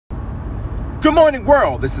Good morning,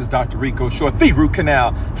 world. This is Dr. Rico Short, the root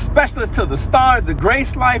canal specialist to the stars, the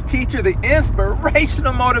grace life teacher, the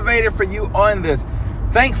inspirational motivator for you on this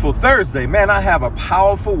thankful Thursday. Man, I have a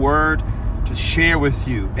powerful word to share with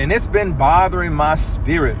you, and it's been bothering my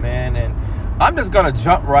spirit, man. And I'm just going to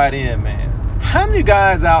jump right in, man. How many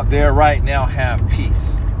guys out there right now have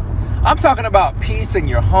peace? I'm talking about peace in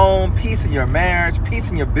your home, peace in your marriage,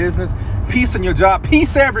 peace in your business, peace in your job,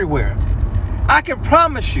 peace everywhere. I can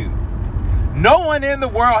promise you, no one in the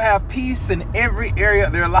world have peace in every area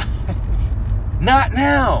of their lives. Not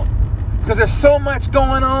now, because there's so much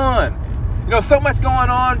going on. So much going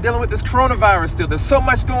on dealing with this coronavirus still. There's so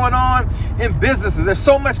much going on in businesses. There's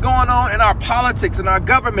so much going on in our politics, in our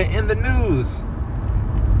government, in the news.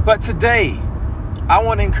 But today, I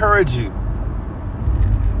want to encourage you.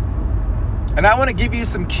 And I want to give you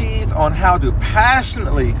some keys on how to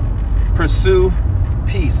passionately pursue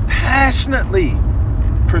peace. Passionately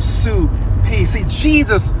pursue peace. See,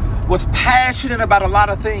 Jesus was passionate about a lot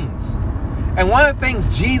of things. And one of the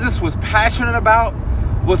things Jesus was passionate about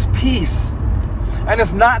was peace. And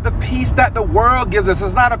it's not the peace that the world gives us.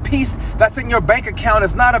 It's not a peace that's in your bank account.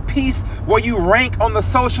 It's not a peace where you rank on the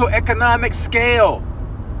social economic scale.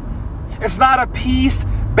 It's not a peace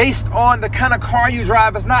based on the kind of car you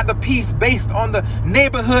drive. It's not the peace based on the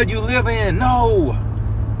neighborhood you live in. No.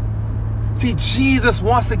 See, Jesus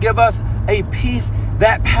wants to give us a peace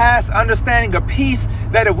that passes understanding, a peace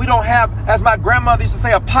that if we don't have, as my grandmother used to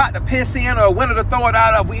say, a pot to piss in or a window to throw it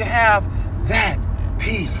out of, we have that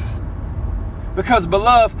peace. Because,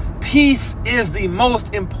 beloved, peace is the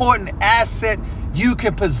most important asset you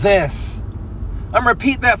can possess. I'm going to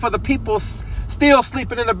repeat that for the people still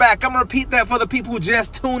sleeping in the back. I'm going to repeat that for the people who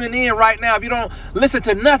just tuning in right now. If you don't listen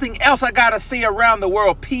to nothing else I got to say around the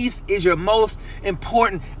world, peace is your most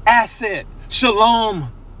important asset.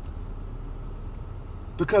 Shalom.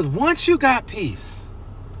 Because once you got peace,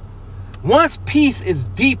 once peace is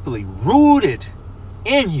deeply rooted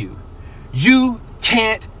in you, you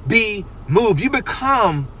can't be moved. You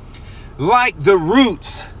become like the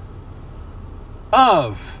roots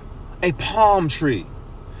of a palm tree.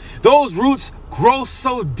 Those roots grow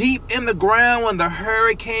so deep in the ground when the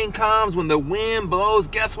hurricane comes, when the wind blows,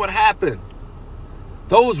 guess what happened?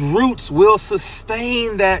 Those roots will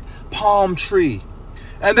sustain that palm tree.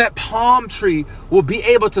 And that palm tree will be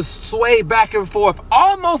able to sway back and forth,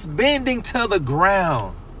 almost bending to the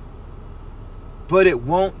ground. But it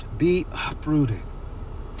won't be uprooted.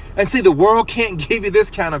 And see, the world can't give you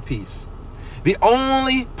this kind of peace. The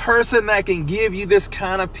only person that can give you this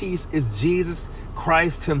kind of peace is Jesus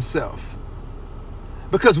Christ himself.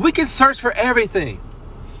 Because we can search for everything.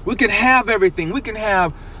 We can have everything. We can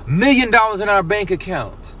have $1 million in our bank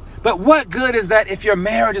account. But what good is that if your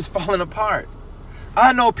marriage is falling apart?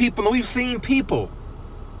 I know people, and we've seen people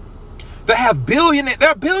that have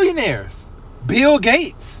they're billionaires. Bill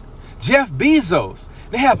Gates, Jeff Bezos.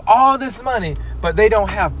 They have all this money, but they don't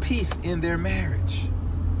have peace in their marriage.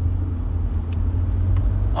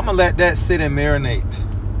 I'm going to let that sit and marinate.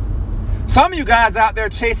 Some of you guys out there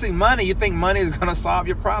chasing money, you think money is going to solve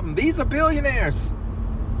your problem. These are billionaires.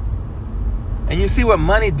 And you see what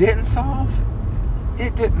money didn't solve?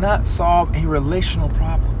 It did not solve a relational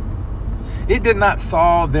problem. It did not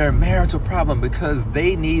solve their marital problem because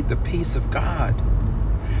they need the peace of God.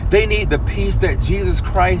 They need the peace that Jesus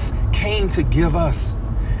Christ came to give us.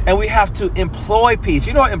 And we have to employ peace.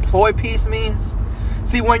 You know what employ peace means?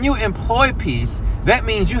 See, when you employ peace, that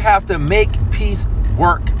means you have to make peace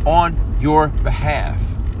work on your behalf.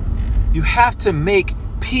 You have to make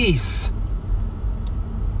peace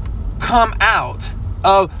come out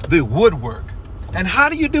of the woodwork. And how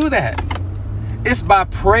do you do that? It's by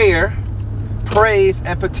prayer, praise,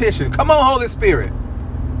 and petition. Come on, Holy Spirit.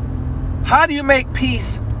 How do you make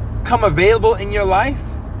peace come available in your life?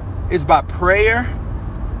 It's by prayer,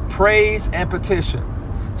 praise, and petition.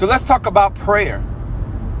 So let's talk about prayer.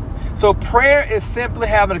 So prayer is simply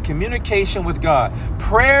having a communication with God.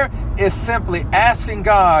 Prayer is simply asking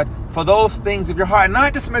God for those things of your heart,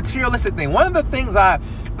 not just materialistic things. One of the things I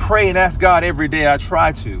pray and ask God every day, I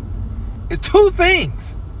try to, is two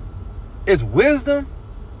things. It's wisdom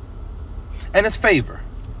and it's favor.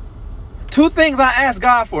 Two things I ask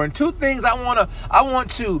God for, and two things I want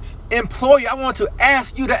to implore you, I want to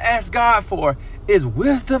ask you to ask God for is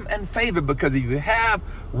wisdom and favor. Because if you have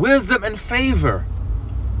wisdom and favor,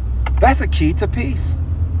 that's a key to peace.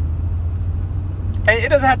 And it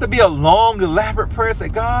doesn't have to be a long, elaborate prayer. Say,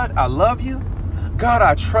 God, I love you. God,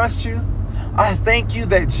 I trust you. I thank you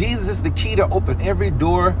that Jesus is the key to open every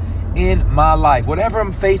door in my life. Whatever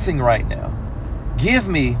I'm facing right now, give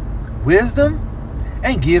me wisdom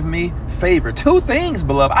and give me favor. Two things,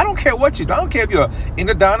 beloved. I don't care what you do. I don't care if you're an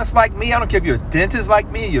endodontist like me. I don't care if you're a dentist like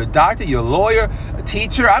me. You're a doctor, you're a lawyer, a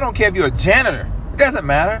teacher. I don't care if you're a janitor. It doesn't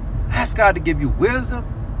matter. Ask God to give you wisdom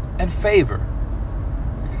and favor.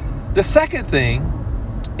 The second thing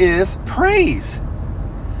is praise.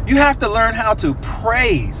 You have to learn how to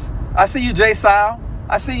praise. I see you, Jay Sile.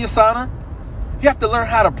 I see you, Sana. You have to learn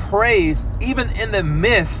how to praise even in the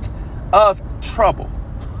midst of trouble.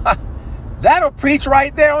 That'll preach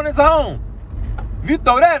right there on its own. If you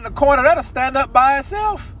throw that in the corner, that'll stand up by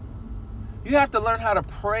itself. You have to learn how to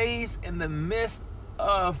praise in the midst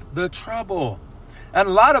of the trouble. And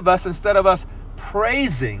a lot of us, instead of us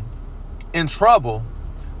praising in trouble,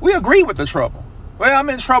 we agree with the trouble. Well, I'm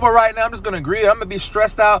in trouble right now. I'm just going to agree. I'm going to be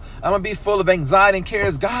stressed out. I'm going to be full of anxiety and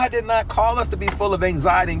cares. God did not call us to be full of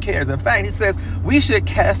anxiety and cares. In fact, he says we should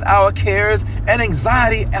cast our cares and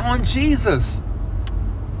anxiety on Jesus.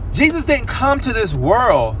 Jesus didn't come to this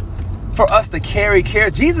world for us to carry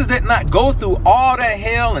cares. Jesus did not go through all that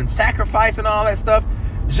hell and sacrifice and all that stuff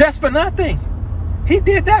just for nothing. He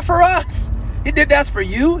did that for us. He did that for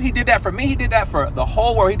you. He did that for me. He did that for the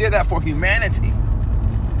whole world. He did that for humanity.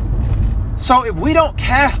 So if we don't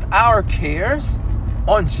cast our cares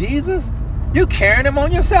on Jesus, you're carrying them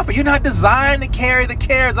on yourself. And you're not designed to carry the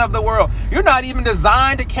cares of the world. You're not even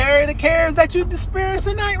designed to carry the cares that you experience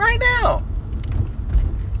tonight right now.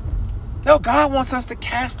 No, God wants us to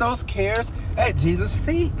cast those cares at Jesus'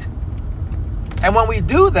 feet. And when we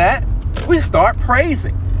do that, we start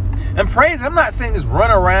praising. And praising, I'm not saying just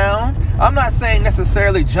run around. I'm not saying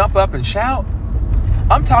necessarily jump up and shout.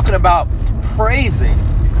 I'm talking about praising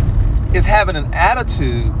is having an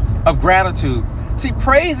attitude of gratitude. See,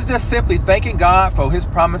 praise is just simply thanking God for his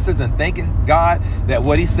promises and thanking God that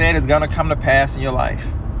what he said is going to come to pass in your life.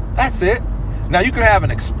 That's it. Now, you can have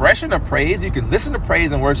an expression of praise. You can listen to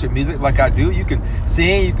praise and worship music like I do. You can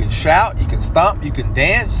sing, you can shout, you can stomp, you can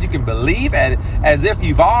dance, you can believe at it as if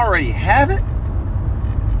you've already have it.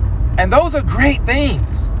 And those are great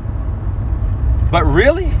things. But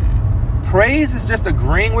really, praise is just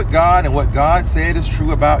agreeing with God and what God said is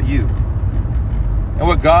true about you. And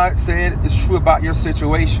what God said is true about your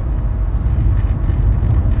situation.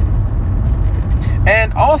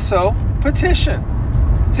 And also petition.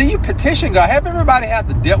 See, you petition God. Have everybody had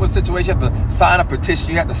to deal with a situation? You have to sign a petition.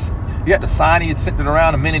 You had to sign it. You sent it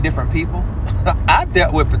around to many different people. I've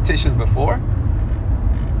dealt with petitions before.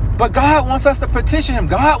 But God wants us to petition him.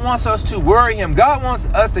 God wants us to worry him. God wants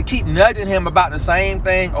us to keep nudging him about the same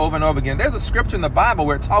thing over and over again. There's a scripture in the Bible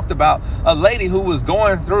where it talked about a lady who was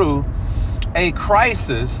going through a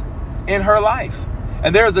crisis in her life.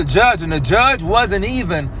 And there's a judge, and the judge wasn't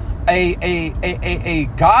even a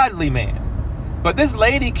godly man. But this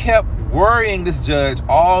lady kept worrying this judge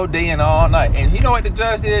all day and all night. And you know what the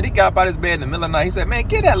judge did? He got up out of his bed in the middle of the night. He said, man,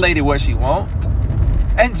 give that lady what she wants.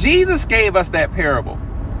 And Jesus gave us that parable.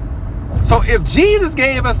 So if Jesus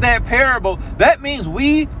gave us that parable, that means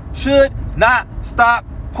we should not stop,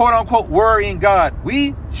 quote unquote, worrying God.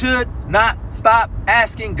 We should not stop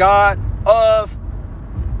asking God of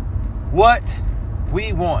what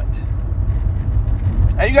we want.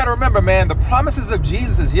 And you got to remember, man, the promises of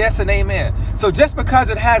Jesus is yes and amen. So just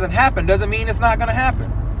because it hasn't happened doesn't mean it's not going to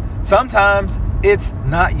happen. Sometimes it's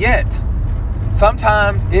not yet.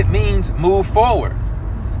 Sometimes it means move forward.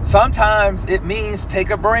 Sometimes it means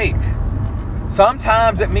take a break.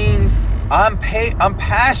 Sometimes it means I'm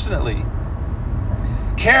passionately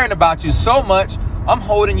caring about you so much, I'm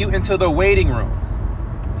holding you into the waiting room.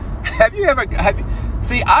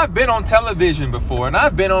 See, I've been on television before, and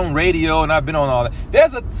I've been on radio, and I've been on all that.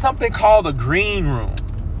 There's something called the green room.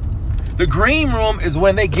 The green room is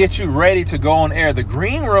when they get you ready to go on air. The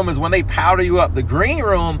green room is when they powder you up. The green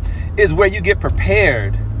room is where you get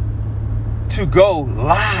prepared to go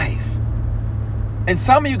live. And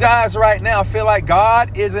some of you guys right now feel like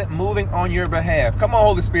God isn't moving on your behalf. Come on,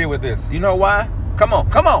 Holy Spirit, with this. You know why? Come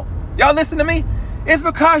on. Y'all listen to me? It's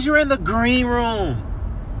because you're in the green room.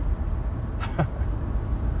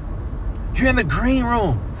 You're in the green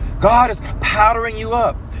room. God is powdering you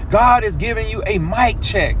up. God is giving you a mic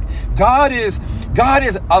check. God is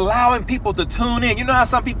allowing people to tune in. You know how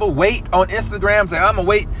some people wait on Instagram, say, I'm going to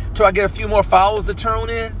wait till I get a few more followers to tune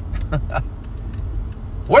in?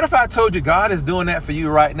 What if I told you God is doing that for you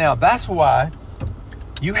right now? That's why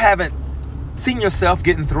you haven't seen yourself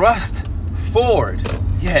getting thrust forward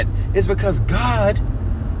yet. It's because God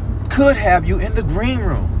could have you in the green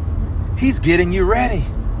room. He's getting you ready.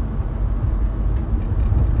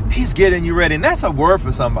 He's getting you ready. And that's a word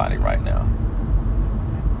for somebody right now.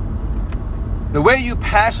 The way you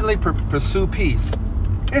passionately pursue peace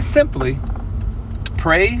is simply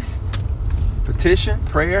praise, petition,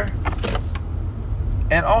 prayer,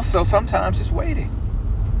 and also sometimes just waiting.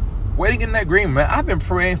 Waiting in that agreement, man. I've been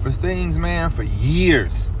praying for things, man, for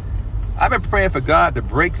years. I've been praying for God to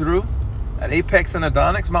break through at Apex and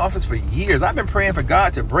Adonics, my office, for years. I've been praying for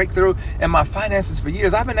God to break through in my finances for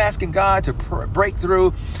years. I've been asking God to break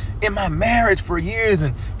through in my marriage for years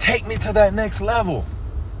and take me to that next level.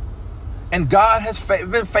 And God has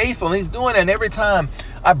been faithful, and he's doing it. And every time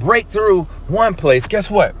I break through one place, guess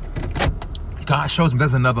what? God shows me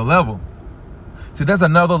there's another level. See, there's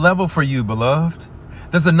another level for you, beloved.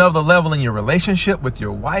 There's another level in your relationship with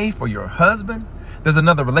your wife or your husband. There's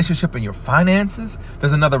another relationship in your finances.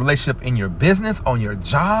 There's another relationship in your business, on your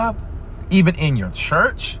job, even in your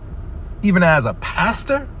church, even as a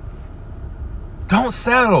pastor. Don't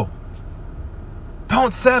settle.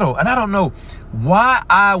 Don't settle. And I don't know why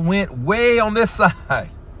I went way on this side.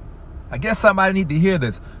 I guess somebody need to hear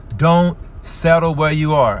this. Don't settle where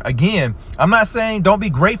you are. Again, I'm not saying don't be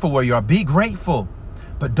grateful where you are. Be grateful.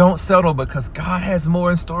 But don't settle, because God has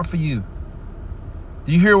more in store for you.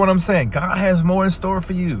 Do you hear what I'm saying? God has more in store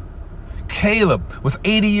for you. Caleb was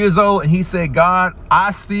 80 years old, and he said, God,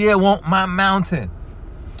 I still want my mountain.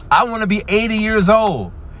 I want to be 80 years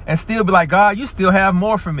old and still be like, God, you still have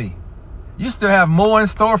more for me. You still have more in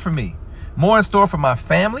store for me. More in store for my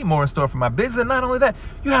family, more in store for my business. And not only that,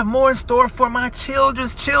 you have more in store for my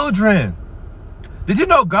children's children. Did you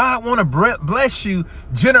know God want to bless you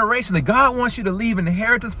generationally? God wants you to leave an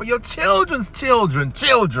inheritance for your children's children.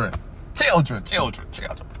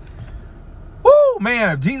 Woo,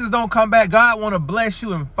 man, if Jesus don't come back, God want to bless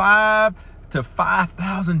you in 5 to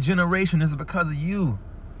 5,000 generations. It's because of you.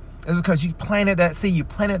 It's because you planted that seed. You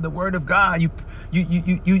planted the word of God. You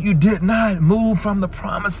did not move from the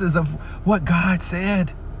promises of what God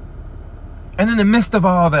said. And in the midst of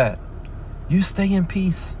all that, you stay in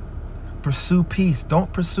peace. Pursue peace.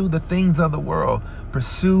 Don't pursue the things of the world.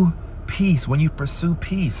 Pursue peace. When you pursue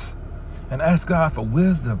peace and ask God for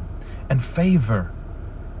wisdom and favor,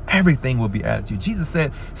 everything will be added to you. Jesus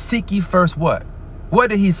said, seek ye first what?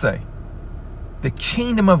 What did he say? The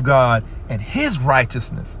kingdom of God and his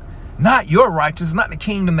righteousness. Not your righteousness, not the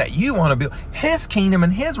kingdom that you want to build. His kingdom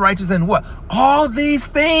and his righteousness, and what? All these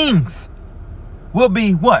things will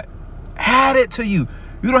be what? Added to you.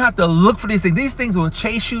 You don't have to look for these things. These things will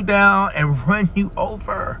chase you down and run you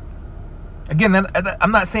over. Again,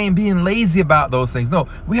 I'm not saying being lazy about those things. No,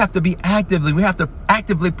 we have to be we have to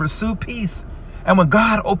actively pursue peace. And when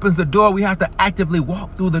God opens the door, we have to actively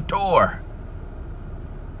walk through the door.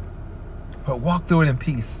 But walk through it in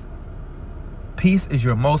peace. Peace is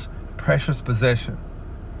your most precious possession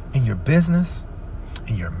in your business,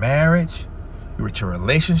 in your marriage, with your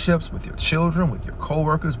relationships, with your children, with your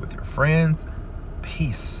coworkers, with your friends.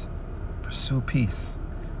 Peace. Pursue peace.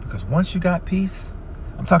 Because once you got peace,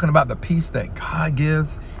 I'm talking about the peace that God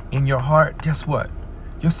gives in your heart. Guess what?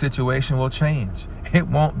 Your situation will change. It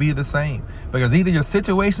won't be the same. Because either your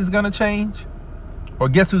situation is going to change, or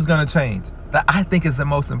guess who's going to change? That I think is the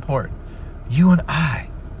most important. You and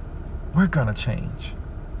I, we're going to change.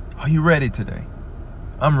 Are you ready today?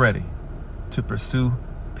 I'm ready to pursue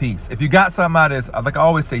peace. If you got something out of this, like I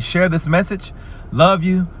always say, share this message. Love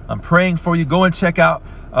you. I'm praying for you. Go and check out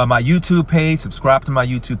my YouTube page. Subscribe to my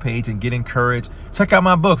YouTube page and get encouraged. Check out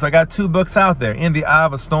my books. I got 2 books out there. In the Eye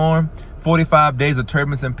of a Storm, 45 Days of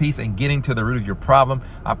Turbulence and Peace, and Getting to the Root of Your Problem.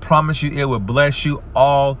 I promise you it will bless you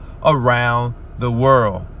all around the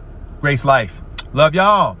world. Grace Life. Love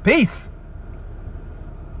y'all. Peace.